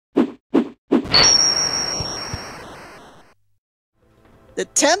The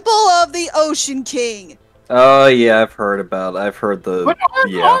Temple of the Ocean King. Oh yeah, I've heard the. But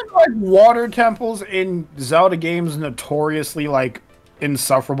aren't like water temples in Zelda games notoriously like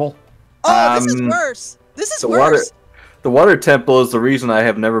insufferable? Oh, this is worse. This is worse. The water temple is the reason I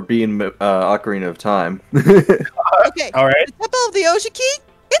have never been Ocarina of Time. Okay. All right. The Temple of the Ocean King.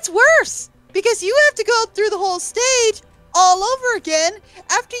 It's worse because you have to go through the whole stage all over again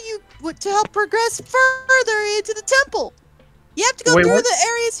after you to help progress further into the temple. You have to go through the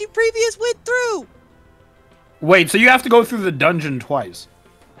areas you previously went through. Wait, so you have to go through the dungeon twice?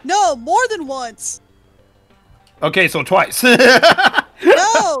 No, more than once. Okay, so twice. No,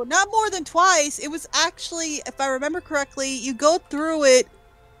 not more than twice. It was actually, if I remember correctly, you go through it,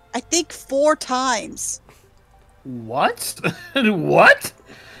 I think 4 times. What? What?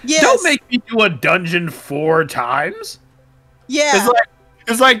 Yes. Don't make me do a dungeon 4 times. Yeah.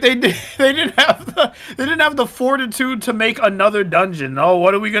 It's like they didn't have the fortitude to make another dungeon. Oh,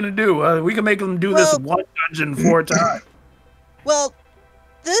 what are we gonna do? We can make them do this one dungeon 4 times. Well,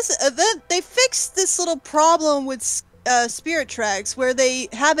 this event they fixed this little problem with spirit tracks where they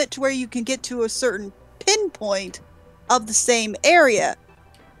have it to where you can get to a certain pinpoint of the same area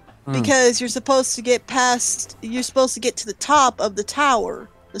because you're supposed to get to the top of the tower,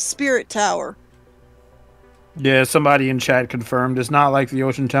 the spirit tower. Yeah, somebody in chat confirmed. It's not like the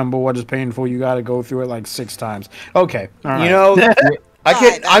Ocean Temple. What is painful? You got to go through it like 6 times. Okay, all right. You know,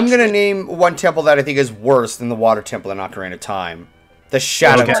 I'm gonna name one temple that I think is worse than the Water Temple in Ocarina of Time: the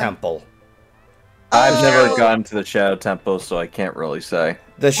Shadow Temple. I've never gone to the Shadow Temple, so I can't really say.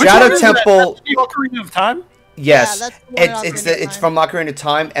 The Shadow Temple. That's the Ocarina of Time. Yes, yeah, that's it's from Ocarina of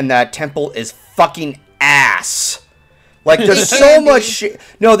Time, and that temple is fucking ass. Like, there's so much shit.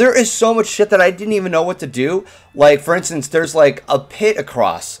 No, there is so much shit that I didn't even know what to do. Like, for instance, there's, like, a pit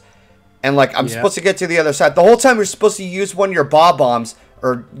across. And, like, I'm supposed to get to the other side. The whole time you're supposed to use one of your bombs.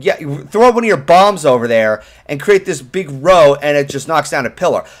 Or, you throw one of your bombs over there and create this big row, and it just knocks down a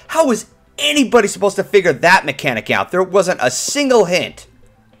pillar. How is anybody supposed to figure that mechanic out? There wasn't a single hint.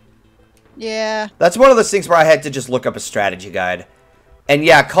 Yeah. That's one of those things where I had to just look up a strategy guide. And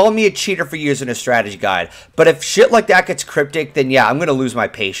yeah, call me a cheater for using a strategy guide. But if shit like that gets cryptic, then yeah, I'm going to lose my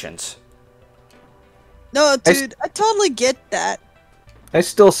patience. No, dude, I totally get that. I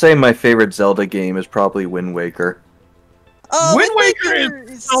still say my favorite Zelda game is probably Wind Waker. Oh, Wind Waker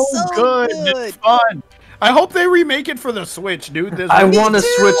is so good. It's fun. I hope they remake it for the Switch, dude. I want a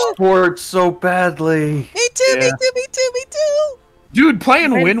Switch port so badly. Me too, me too. Dude,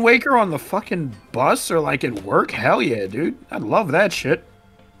 playing Wind Waker on the fucking bus or like at work? Hell yeah, dude. I love that shit.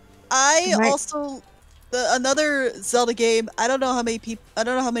 Also another Zelda game. I don't know how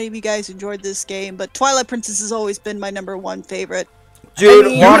many of you guys enjoyed this game, but Twilight Princess has always been my #1 favorite.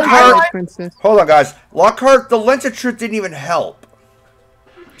 Dude, Lockhart. Hold on, guys. Lockhart, the Lens of Truth didn't even help.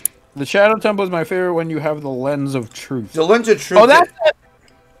 The Shadow Temple is my favorite when you have the Lens of Truth. The Lens of Truth. Oh, that's that.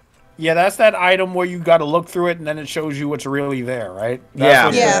 Yeah, that's that item where you got to look through it and then it shows you what's really there, right?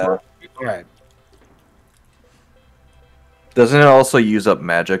 Yeah. All right. Doesn't it also use up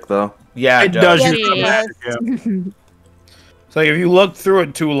magic though? Yeah, it does use up magic. Yeah. It's like if you look through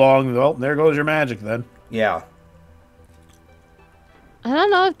it too long, well, there goes your magic then. Yeah. I don't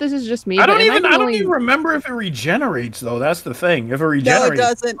know if this is just me. I don't even remember if it regenerates though. That's the thing. If it regenerates, No, it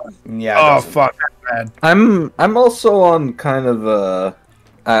doesn't. Yeah. Oh fuck, that's bad. I'm also on kind of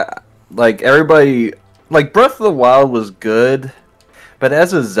like everybody, like Breath of the Wild was good, but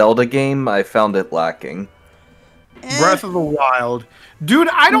as a Zelda game, I found it lacking. Breath of the Wild. Dude,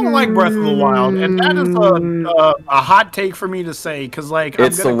 I don't like Breath of the Wild, and that is a hot take for me to say, because, like,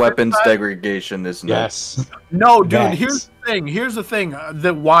 it's the weapons degradation, isn't it? Yes. No, dude, here's the thing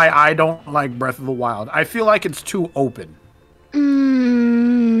that why I don't like Breath of the Wild. I feel like it's too open.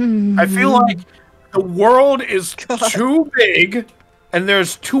 I feel like the world is too big, and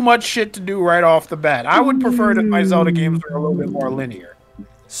there's too much shit to do right off the bat. I would prefer that my Zelda games are a little bit more linear.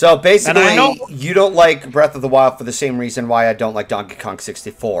 So basically, you don't like Breath of the Wild for the same reason why I don't like Donkey Kong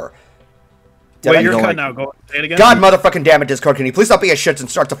 64. Wait, you're cutting out. Go say it again. God motherfucking damn it, Discord, can you please not be a shit and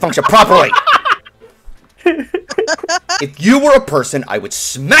start to function properly? If you were a person, I would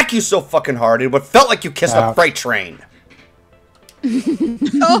smack you so fucking hard it would felt like you kissed a freight train.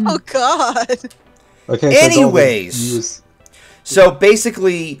 Oh God. Okay. Anyways, so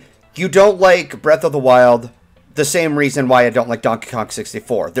basically, you don't like Breath of the Wild. The same reason why I don't like Donkey Kong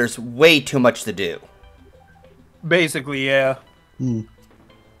 64. There's way too much to do. Basically, yeah.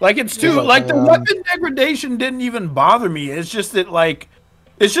 Like, it's too... Like, the weapon degradation didn't even bother me. It's just that, like...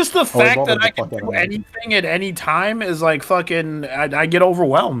 It's just the fact that I can do anything at any time is, like, fucking... I get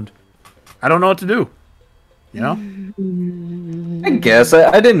overwhelmed. I don't know what to do. You know? I guess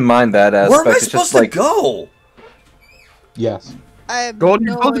I didn't mind that aspect. Where am I It's supposed just to go? Yes. I have Golden,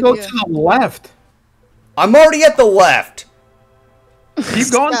 no you're supposed to go idea. to the left. I'm already at the left.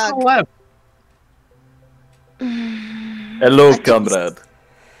 Keep going to the left. Hello, comrade.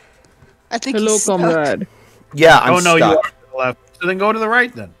 I think Hello, he's stuck. comrade. Yeah, I'm Oh no, you are stuck. to the left. So then go to the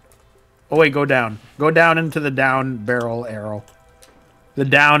right then. Oh wait, go down. Go down into the down barrel arrow. The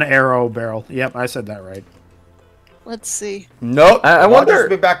down arrow barrel. Yep, I said that right. Let's see. Nope. I wonder-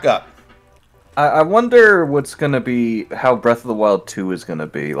 Me back up. I wonder what's gonna be how Breath of the Wild 2 is gonna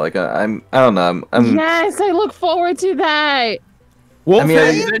be. Like I don't know. I'm Yes, I look forward to that. Wolfhead, I mean,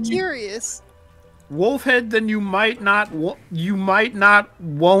 I then am you, curious. Wolfhead, then you might not won't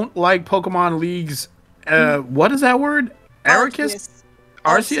like Pokemon League's. What is that word? Arceus?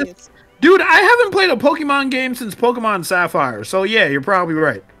 Arceus? Dude, I haven't played a Pokemon game since Pokemon Sapphire. So yeah, you're probably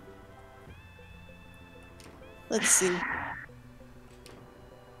right. Let's see.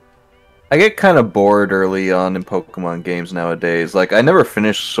 I get kind of bored early on in Pokemon games nowadays. Like, I never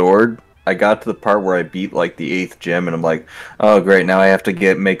finished Sword. I got to the part where I beat, like, the 8th gym, and I'm like, oh, great, now I have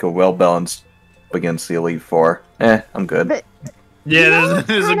to make a well-balanced against the Elite Four. I'm good. But Yeah, You know this what's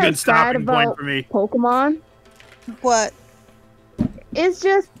is a kinda good stopping sad point about for me. Pokemon? What? It's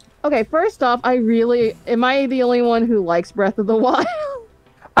just okay. First off, am I the only one who likes Breath of the Wild?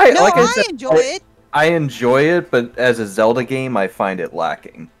 No, Like I I said, enjoy it. I enjoy it, but as a Zelda game, I find it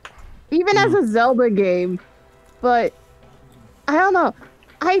lacking. Even as a Zelda game, but I don't know.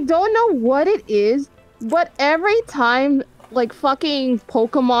 I don't know what it is, but every time like fucking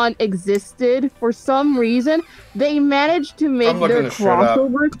Pokemon existed, for some reason, they managed to make their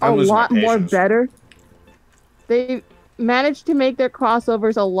crossovers a lot more better. They managed to make their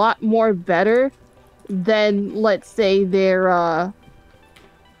crossovers a lot more better than, let's say, their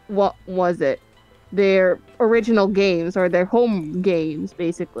what was it? Their original games or their home games,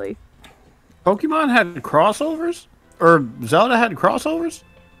 basically. Pokemon had crossovers? Or Zelda had crossovers?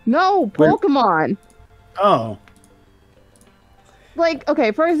 No, Pokemon. Oh. Like,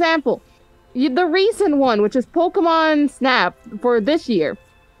 okay, for example, the recent one, which is Pokemon Snap for this year,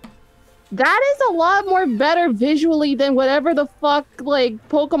 that is a lot more better visually than whatever the fuck, like,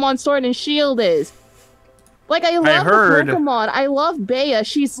 Pokemon Sword and Shield is. Like, I love the Pokemon. I love Bea.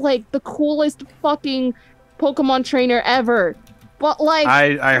 She's, like, the coolest fucking Pokemon trainer ever. But, like,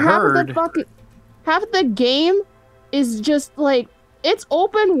 I heard. Half the game is just, like, it's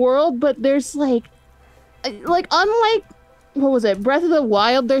open world, but there's, like, unlike, what was it, Breath of the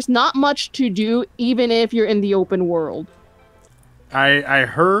Wild, there's not much to do, even if you're in the open world. I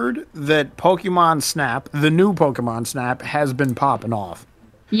heard that Pokemon Snap, the new Pokemon Snap, has been popping off.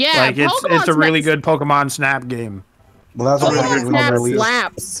 Yeah, like it's a really good Pokemon Snap game. Well, that's what happens when you Snap release.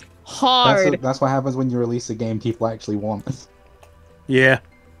 slaps hard. That's what happens when you release a game people actually want. Yeah.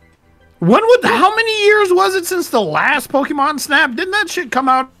 How many years was it since the last Pokemon Snap? Didn't that shit come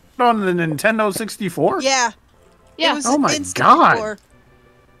out on the Nintendo 64? Yeah. Yeah. It was Oh my in God. 64.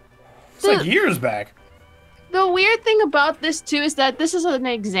 It's like years back. The weird thing about this too is that this is an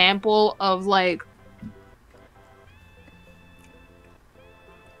example of like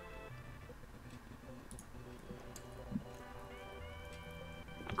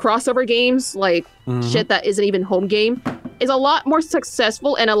crossover games, like shit that isn't even home game, is a lot more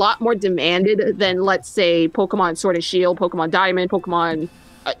successful and a lot more demanded than, let's say, Pokemon Sword and Shield, Pokemon Diamond, Pokemon.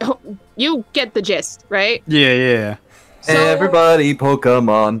 You get the gist, right? Yeah. So- Everybody,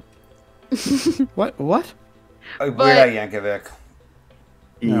 Pokemon. What? Weird Al Yankovic.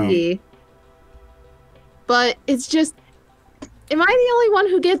 No. Yeah. But it's just, am I the only one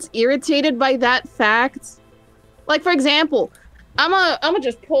who gets irritated by that fact? Like, for example, I'm gonna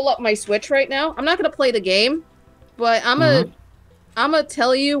just pull up my Switch right now. I'm not gonna play the game, but I'm gonna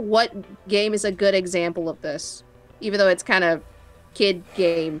tell you what game is a good example of this, even though it's kind of kid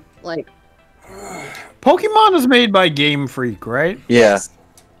game. Like, Pokemon is made by Game Freak, right? Yeah.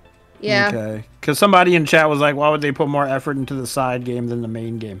 yeah, Okay. Because somebody in chat was like, why would they put more effort into the side game than the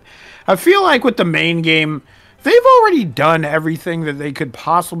main game? I feel like with the main game, they've already done everything that they could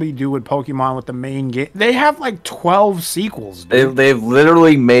possibly do with Pokemon with the main game. They have like 12 sequels, dude. They've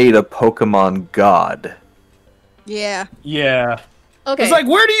literally made a Pokemon god. Yeah. Yeah. okay. It's like,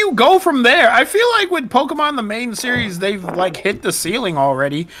 where do you go from there? I feel like with Pokemon, the main series, they've like hit the ceiling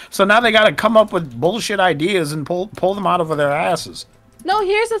already. So now they got to come up with bullshit ideas and pull them out of their asses. No,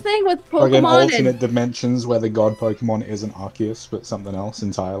 here's the thing with Like in Pokemon alternate and dimensions where the god Pokemon isn't Arceus, but something else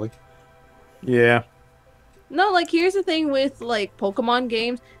entirely. Yeah. No, like here's the thing with like Pokemon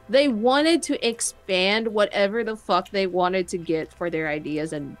games, they wanted to expand whatever the fuck they wanted to get for their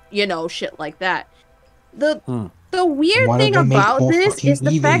ideas and shit like that. The weird thing about this is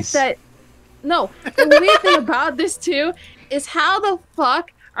the fact that the weird thing about this too is how the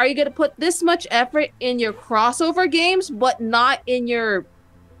fuck are you gonna put this much effort in your crossover games but not in your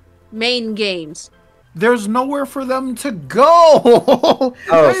main games? There's nowhere for them to go.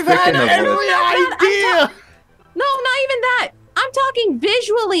 They've had every idea. No, not even that. I'm talking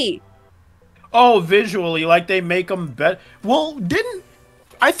visually. Oh, visually, like they make them better. Well,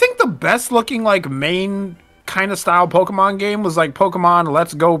 I think the best looking like main kind of style Pokemon game was like Pokemon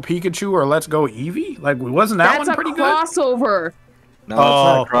Let's Go Pikachu or Let's Go Eevee? Like, wasn't that one pretty good? That's a crossover.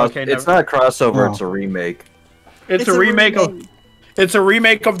 No, it's not a crossover. Oh. It's a remake. It's a remake of. It's a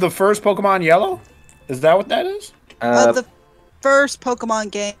remake of the first Pokemon Yellow. Is that what that is? The first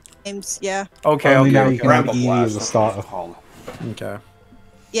Pokemon games, yeah. Okay. Now you can have Eevee as a starter. Okay.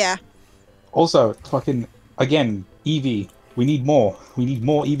 Yeah. Also, fucking again, Eevee. We need more. We need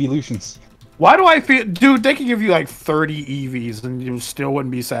more evolutions. Why do I feel, dude? They could give you like 30 EVs and you still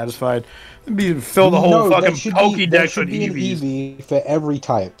wouldn't be satisfied. Fill the whole fucking Pokédex with EVs. Eevee for every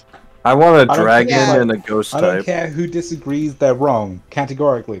type. I want a dragon and a ghost type. I don't care who disagrees; they're wrong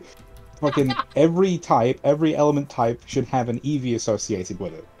categorically. Fucking every type, every element type should have an Eevee associated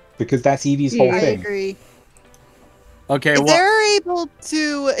with it because that's Eevee's whole thing. I agree. Okay, if they're able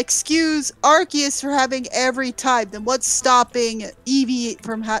to excuse Arceus for having every type, then what's stopping Eevee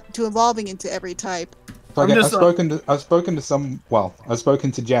from to evolving into every type? So I've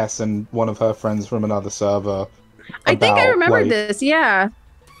spoken to Jess and one of her friends from another server. I think I remember this. Yeah.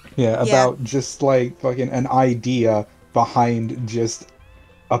 Yeah, about just like fucking an idea behind just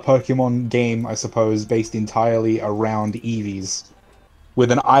a Pokemon game, I suppose, based entirely around Eevees.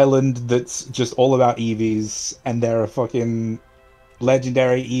 With an island that's just all about Eevees, and there are fucking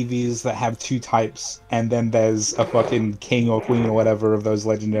legendary Eevees that have 2 types, and then there's a fucking king or queen or whatever of those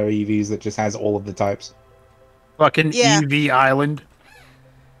legendary Eevees that just has all of the types. Fucking Eevee Island.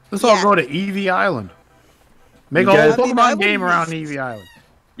 Let's all go to Eevee Island. Make a whole Pokemon game around Eevee Island.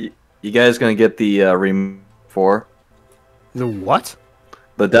 You guys gonna get the remake 4? The what?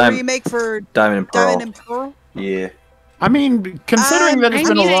 The remake for Diamond and Pearl? Yeah. I mean, considering that it's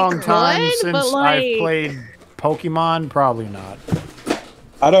been a long time since like... I've played Pokemon, probably not.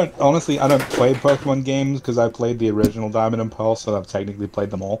 I don't play Pokemon games because I played the original Diamond and Pearl, so I've technically played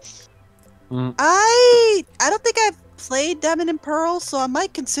them all. I don't think I've played Diamond and Pearl, so I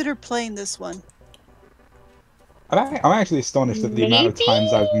might consider playing this one. I'm actually astonished at the amount of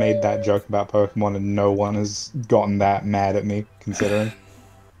times I've made that joke about Pokemon and no one has gotten that mad at me, considering.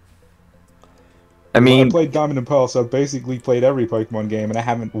 I mean, I played Diamond and Pearl, so I've basically played every Pokemon game, and I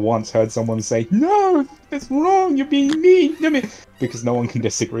haven't once heard someone say, "No, it's wrong. You're being mean to me," because no one can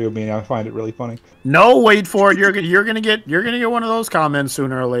disagree with me, and I find it really funny. No, wait for it. You're gonna get one of those comments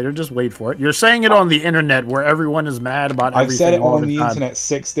sooner or later. Just wait for it. You're saying it on the internet where everyone is mad about everything. I've said it on the internet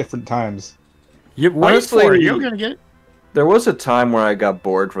 6 different times. Wait for it. You're gonna get it. There was a time where I got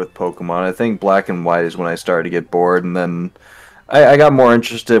bored with Pokemon. I think Black and White is when I started to get bored, and then I got more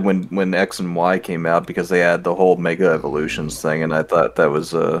interested when X and Y came out because they had the whole Mega Evolutions thing, and I thought that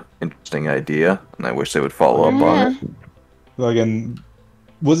was a interesting idea, and I wish they would follow up on it. Again,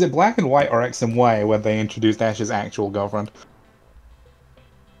 was it Black and White or X and Y when they introduced Ash's actual girlfriend?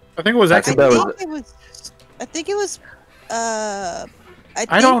 I think it was X and Y. I think it was. I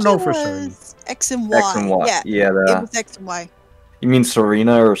don't know for certain. X and Y. X and Y. Yeah, it was X and Y. You mean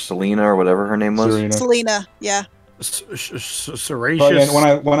Serena or Selena or whatever her name was? Selena. Yeah. Serracious.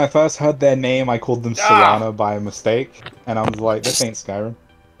 When I first heard their name, I called them Serrano by mistake, and I was like, "This ain't Skyrim."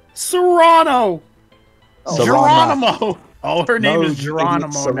 Serrano. Oh. Geronimo. Oh, her name is Geronimo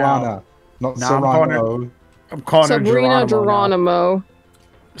Serrana, not Serrano. I'm calling her Sabrina Geronimo.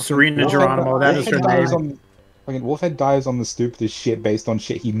 Serena Geronimo. That is her name. Wolfhead dies on the stupidest shit based on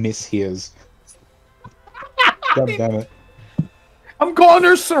shit he mishears. God damn it. I'm calling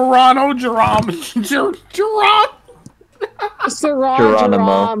her Serrano Geronimo. Geronimo. It's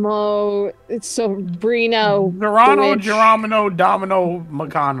Sabrina. Geronimo Geronimo Domino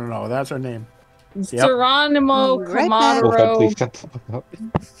Macano. That's her name. Geronimo Camaro. Please shut the fuck up.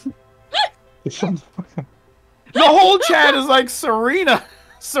 Shut the fuck up. The whole chat is like Serena.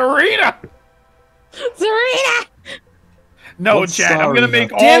 No, chat. I'm gonna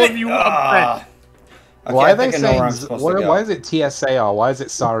make all of you upset. Why are they saying? Why is it TSAR? Why is it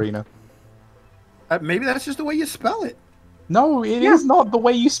Sarina? Maybe that's just the way you spell it. No, it is not the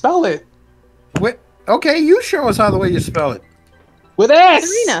way you spell it. Wait, okay, you show us how the way you spell it. With S!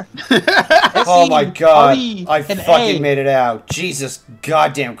 Serena. Oh my god. I and fucking A. made it out. Jesus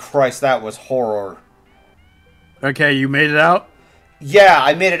goddamn Christ, that was horror. Okay, you made it out? Yeah,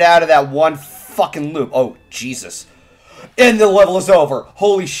 I made it out of that one fucking loop. Oh, Jesus. And the level is over.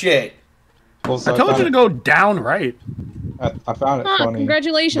 Holy shit. Also, I told you to go down right. I found it funny.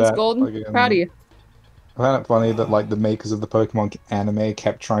 Congratulations, that, Golden. Proud of you. I found it funny that like the makers of the Pokemon anime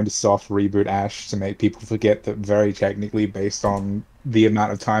kept trying to soft reboot Ash to make people forget that very technically, based on the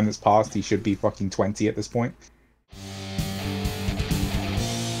amount of time that's passed, he should be fucking 20 at this point.